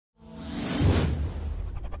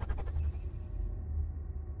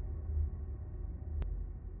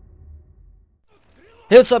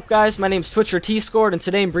Hey, what's up guys, my name's TwitcherT-Scored, and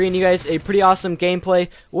today I'm bringing you guys a pretty awesome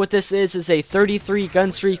gameplay. What this is a 33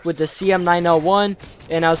 gun streak with the CM901,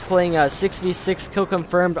 and I was playing 6v6 kill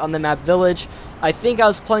confirmed on the map Village. I think I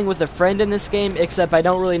was playing with a friend in this game, except I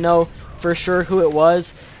don't really know for sure who it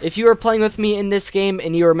was. If you were playing with me in this game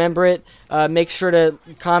and you remember it, make sure to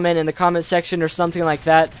comment in the comment section or something like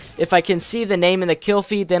that. If I can see the name in the kill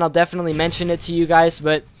feed, then I'll definitely mention it to you guys,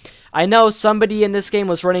 but I know somebody in this game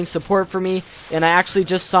was running support for me, and I actually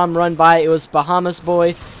just saw him run by. It was Bahamas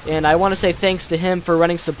Boy, and I want to say thanks to him for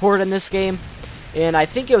running support in this game. And I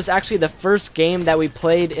think it was actually the first game that we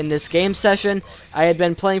played in this game session. I had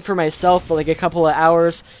been playing for myself for like a couple of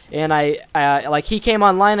hours, and like he came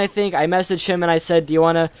online, I think. I messaged him and I said, do you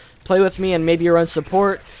want to play with me and maybe run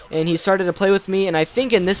support? And he started to play with me, and I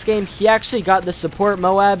think in this game he actually got the support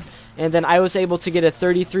MOAB, and then I was able to get a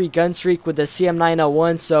 33 gun streak with the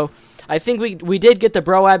CM901, so I think we did get the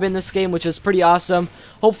BroAB in this game, which is pretty awesome.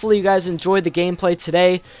 Hopefully you guys enjoyed the gameplay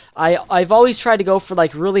today. I've always tried to go for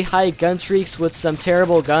like really high gun streaks with some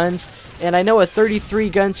terrible guns, and I know a 33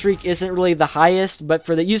 gun streak isn't really the highest, but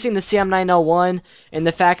for using the CM901 and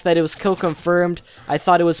the fact that it was kill confirmed, I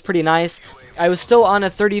thought it was pretty nice. I was still on a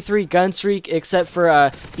 33 gun streak, except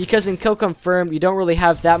for because in kill confirmed you don't really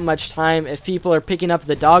have that much time if people are picking up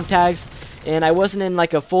the dog tags, and I wasn't in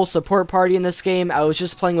like a full support party in this game. I was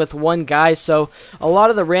just playing with one guy, so a lot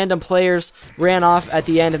of the random players ran off at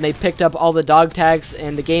the end and they picked up all the dog tags,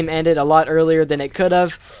 and the game ended a lot earlier than it could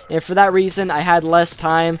have, and for that reason I had less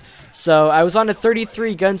time. So I was on a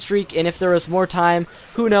 33 gun streak, and if there was more time,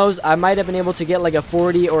 who knows, I might have been able to get like a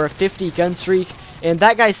 40 or a 50 gun streak. And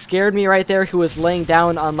that guy scared me right there, who was laying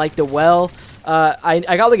down on like the well.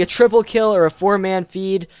 I got like a triple kill or a 4-man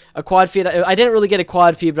feed, a quad feed. I didn't really get a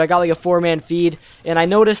quad feed, but I got like a 4-man feed, and I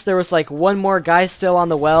noticed there was like one more guy still on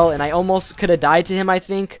the well, and I almost could have died to him, I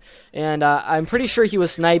think. And I'm pretty sure he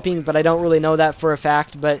was sniping, but I don't really know that for a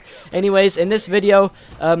fact. But anyways, in this video,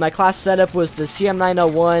 my class setup was the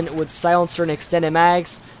CM901 with silencer and extended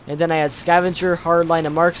mags, and then I had scavenger, hardline,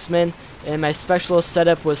 and marksman, and my specialist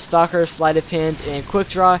setup was stalker, sleight of hand, and quick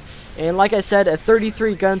draw. And like I said, a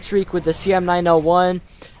 33 gun streak with the CM901.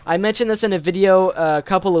 I mentioned this in a video a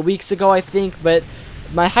couple of weeks ago, I think, but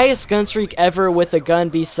my highest gun streak ever with a gun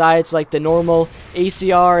besides like the normal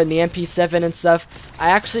ACR and the MP7 and stuff,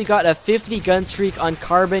 I actually got a 50 gun streak on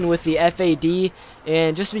Carbon with the FAD,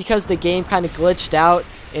 and just because the game kind of glitched out,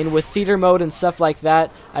 and with theater mode and stuff like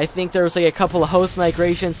that, I think there was like a couple of host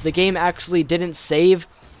migrations, the game actually didn't save.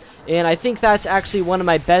 And I think that's actually one of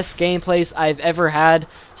my best gameplays I've ever had,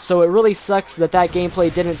 so it really sucks that that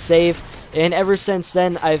gameplay didn't save. And ever since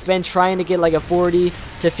then, I've been trying to get like a 40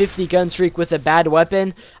 to 50 gun streak with a bad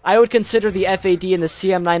weapon. I would consider the FAD and the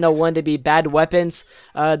CM901 to be bad weapons.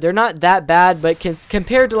 They're not that bad, but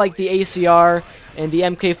compared to like the ACR and the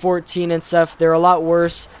MK14 and stuff, they're a lot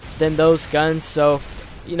worse than those guns. So,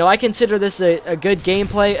 you know, I consider this a good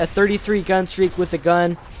gameplay, a 33 gun streak with a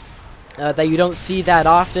gun that you don't see that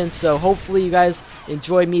often. So hopefully you guys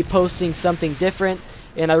enjoy me posting something different,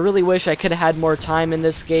 and I really wish I could have had more time in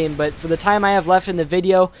this game, but for the time I have left in the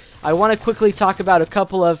video, I want to quickly talk about a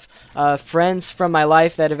couple of friends from my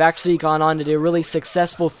life that have actually gone on to do really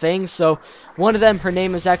successful things. So one of them, her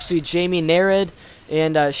name is actually Jaime Nared,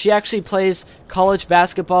 and she actually plays college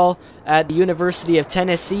basketball at the University of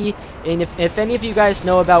Tennessee. And if any of you guys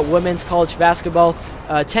know about women's college basketball,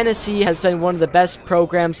 Tennessee has been one of the best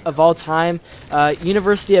programs of all time.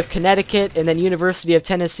 University of Connecticut and then University of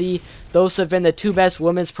Tennessee, those have been the two best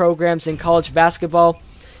women's programs in college basketball.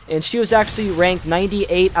 And she was actually ranked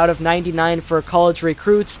 98 out of 99 for college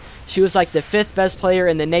recruits. She was like the 5th best player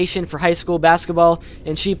in the nation for high school basketball,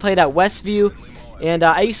 and she played at Westview. And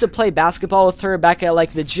I used to play basketball with her back at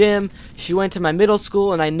like the gym. She went to my middle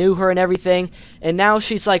school, and I knew her and everything. And now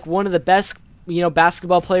she's like one of the best, you know,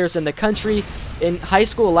 basketball players in the country. In high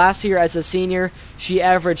school last year as a senior, she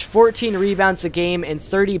averaged 14 rebounds a game and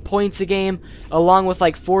 30 points a game, along with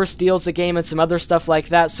like 4 steals a game and some other stuff like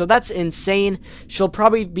that. So that's insane. She'll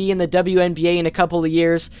probably be in the WNBA in a couple of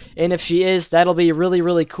years, and if she is, that'll be really,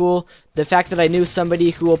 really cool. The fact that I knew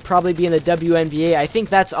somebody who will probably be in the WNBA, I think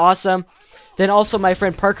that's awesome. Then also my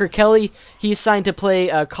friend Parker Kelly, he's signed to play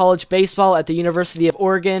college baseball at the University of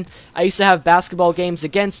Oregon. I used to have basketball games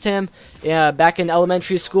against him back in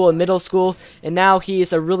elementary school and middle school, and now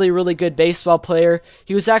he's a really, really good baseball player.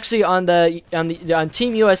 He was actually on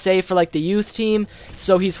Team USA for like the youth team,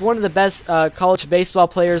 so he's one of the best college baseball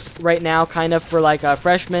players right now, kind of for like a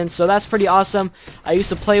freshman, so that's pretty awesome. I used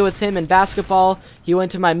to play with him in basketball. He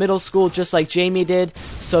went to my middle school just like Jamie did.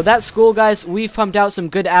 So that school, guys, we've pumped out some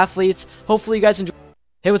good athletes. Hopefully you guys enjoy.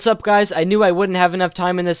 Hey, what's up, guys? I knew I wouldn't have enough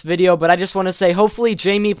time in this video, but I just want to say hopefully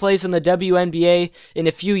Jaime plays in the WNBA in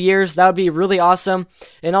a few years. That would be really awesome.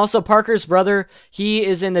 And also Parker's brother, he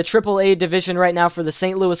is in the AAA division right now for the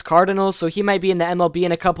St. Louis Cardinals, so he might be in the MLB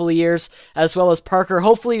in a couple of years, as well as Parker.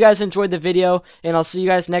 Hopefully you guys enjoyed the video, and I'll see you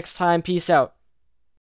guys next time. Peace out.